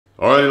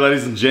Alrighty,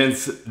 ladies and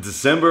gents,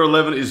 December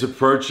 11 is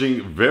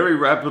approaching very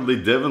rapidly.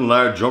 Devon,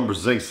 Larratt,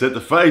 Brzenk set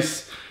to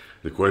face.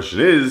 The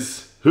question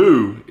is,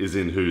 who is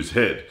in whose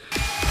head?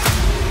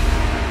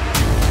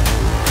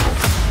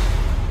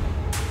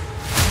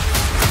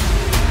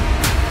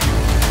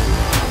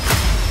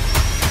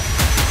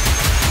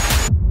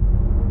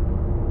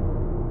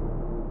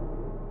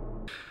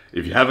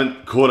 If you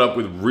haven't caught up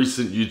with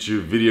recent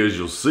YouTube videos,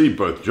 you'll see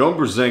both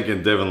Brzenk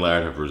and Devon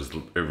Larratt have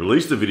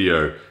released a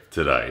video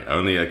today,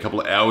 only a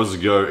couple of hours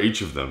ago,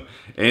 each of them,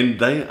 and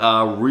they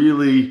are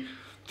really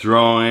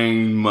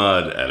throwing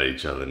mud at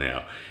each other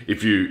now.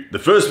 The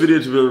first video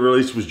to be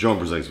released was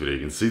Brzenk's video. You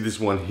can see this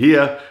one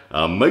here.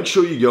 Make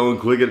sure you go and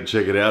click it and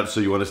check it out so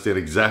you understand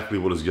exactly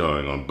what is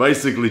going on.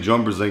 Basically,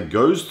 Brzenk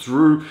goes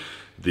through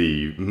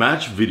the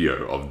match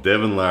video of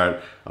Devon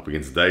Larratt up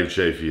against Dave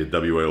Chafee at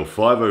WAL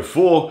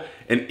 504,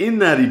 and in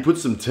that he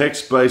puts some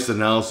text-based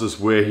analysis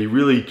where he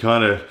really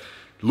kind of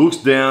looks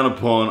down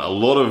upon a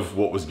lot of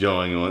what was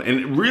going on, and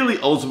it really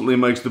ultimately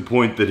makes the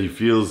point that he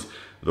feels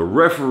the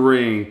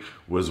refereeing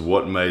was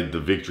what made the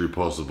victory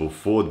possible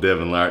for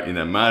Devon Larratt in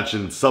that match,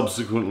 and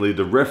subsequently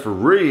the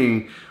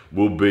refereeing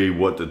will be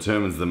what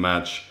determines the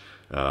match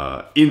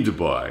in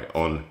Dubai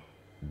on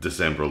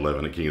December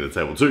 11 at King of the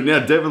Table 2. Now,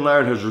 Devon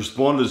Larratt has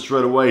responded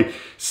straight away,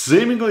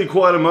 seemingly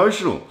quite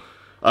emotional.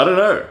 I don't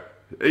know.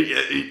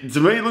 To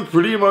me, it looked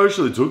pretty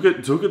emotional. He took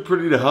it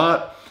pretty to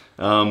heart,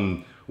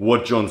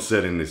 what John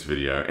said in this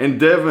video. And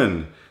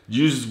Devon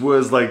used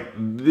words like,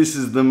 this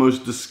is the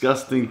most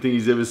disgusting thing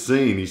he's ever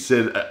seen. He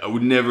said, I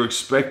would never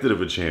expect it of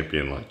a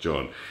champion like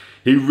John.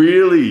 He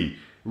really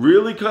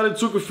kind of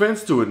took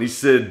offense to it. And he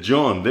said,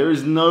 John, there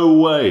is no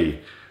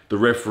way the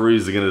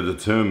referees are going to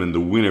determine the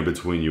winner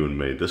between you and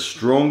me. The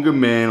stronger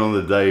man on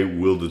the day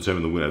will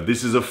determine the winner.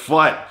 This is a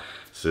fight,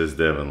 says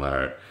Devon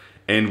Larratt.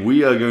 And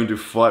we are going to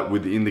fight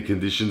within the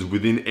conditions,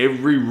 within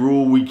every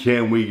rule we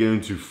can. We're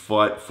going to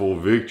fight for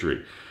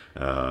victory.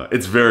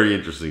 It's very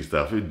interesting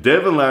stuff.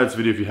 Devon Larratt's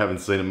video, if you haven't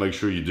seen it, make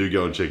sure you do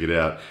go and check it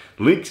out.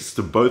 Links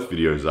to both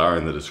videos are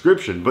in the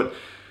description. But,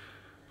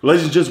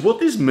 ladies and gents, what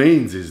this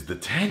means is the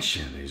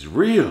tension is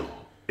real.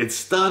 It's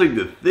starting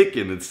to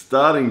thicken, it's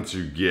starting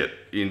to get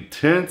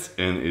intense,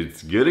 and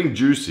it's getting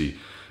juicy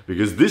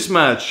because this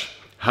match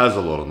has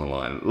a lot on the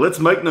line. Let's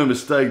make no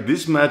mistake,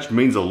 this match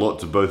means a lot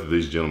to both of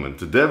these gentlemen.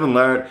 To Devon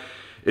Larratt,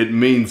 it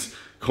means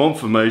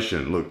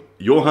confirmation. Look,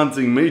 you're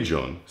hunting me,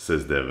 John,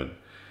 says Devon.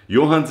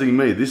 You're hunting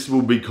me. This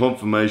will be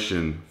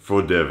confirmation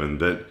for Devon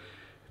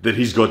that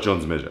he's got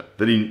John's measure,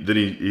 that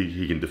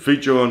he can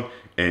defeat John,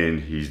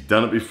 and he's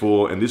done it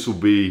before, and this will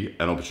be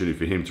an opportunity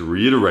for him to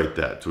reiterate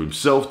that to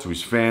himself, to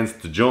his fans,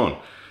 to John.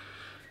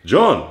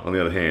 John, on the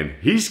other hand,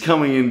 he's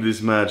coming into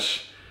this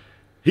match.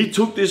 He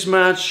took this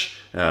match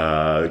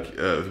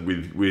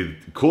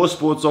with Core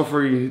Sports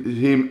offering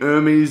him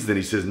Hermes. Then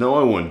he says, no,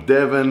 I want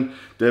Devon.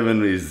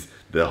 Devon is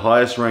the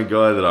highest ranked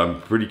guy that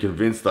I'm pretty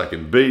convinced I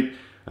can beat.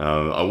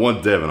 I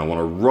want Devon. I want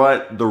to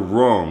right the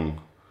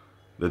wrong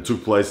that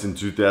took place in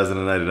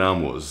 2008 at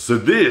Arm Wars. So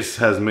this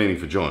has meaning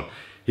for John.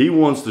 He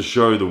wants to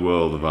show the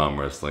world of arm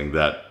wrestling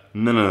that,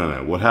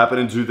 no. What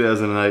happened in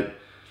 2008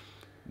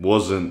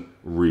 wasn't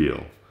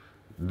real.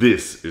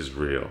 This is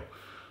real.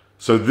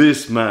 So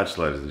this match,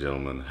 ladies and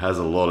gentlemen, has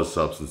a lot of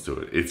substance to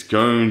it. It's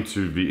going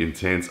to be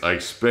intense. I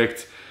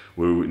expect,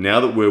 now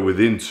that we're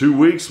within 2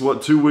 weeks,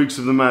 2 weeks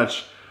of the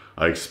match,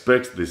 I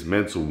expect this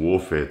mental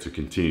warfare to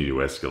continue to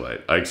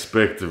escalate. I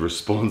expect a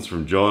response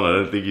from John. I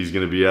don't think he's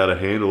going to be able to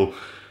handle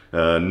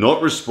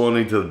not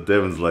responding to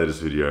Devon's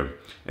latest video.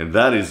 And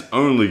that is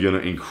only going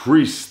to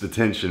increase the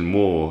tension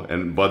more.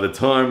 And by the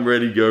time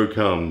Ready Go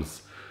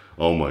comes,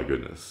 oh my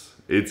goodness,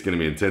 it's going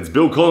to be intense.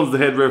 Bill Collins, the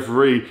head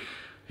referee,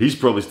 he's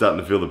probably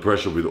starting to feel the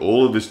pressure with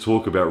all of this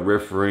talk about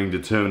refereeing,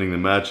 determining the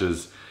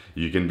matches.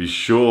 You can be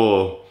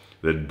sure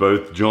that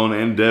both John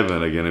and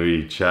Devon are going to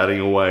be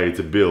chatting away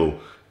to Bill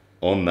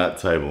on that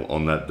table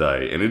on that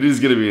day. And it is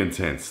going to be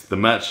intense. The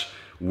match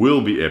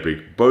will be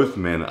epic. Both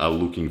men are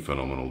looking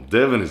phenomenal.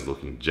 Devon is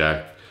looking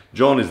jacked.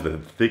 John is the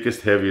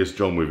thickest, heaviest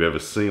John we've ever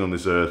seen on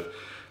this earth.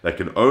 That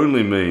can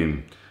only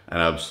mean an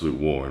absolute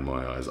war in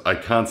my eyes. I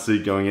can't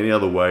see it going any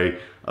other way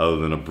other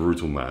than a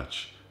brutal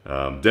match.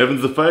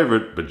 Devon's the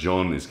favorite, but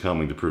John is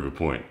coming to prove a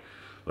point.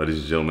 Ladies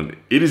and gentlemen,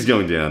 it is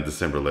going down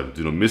December 11th.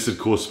 Do not miss it.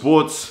 Core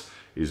Sports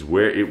is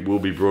where it will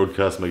be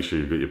broadcast. Make sure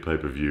you've got your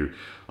pay-per-view.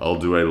 I'll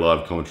do a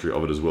live commentary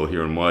of it as well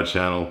here on my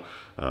channel.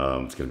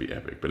 It's going to be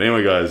epic. But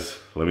anyway, guys,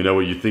 let me know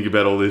what you think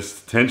about all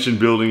this tension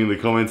building in the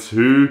comments.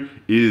 Who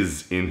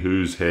is in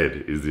whose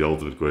head is the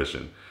ultimate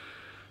question.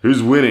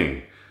 Who's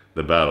winning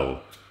the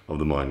battle of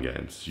the mind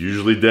games?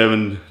 Usually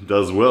Devon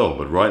does well,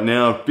 but right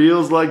now it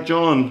feels like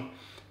John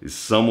is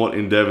somewhat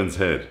in Devon's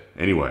head.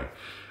 Anyway,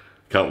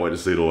 can't wait to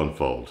see it all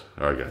unfold.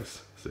 All right,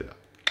 guys, see ya.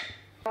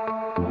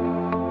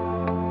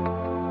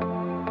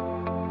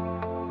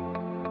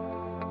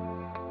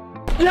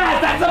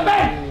 Yes, that's a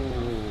man!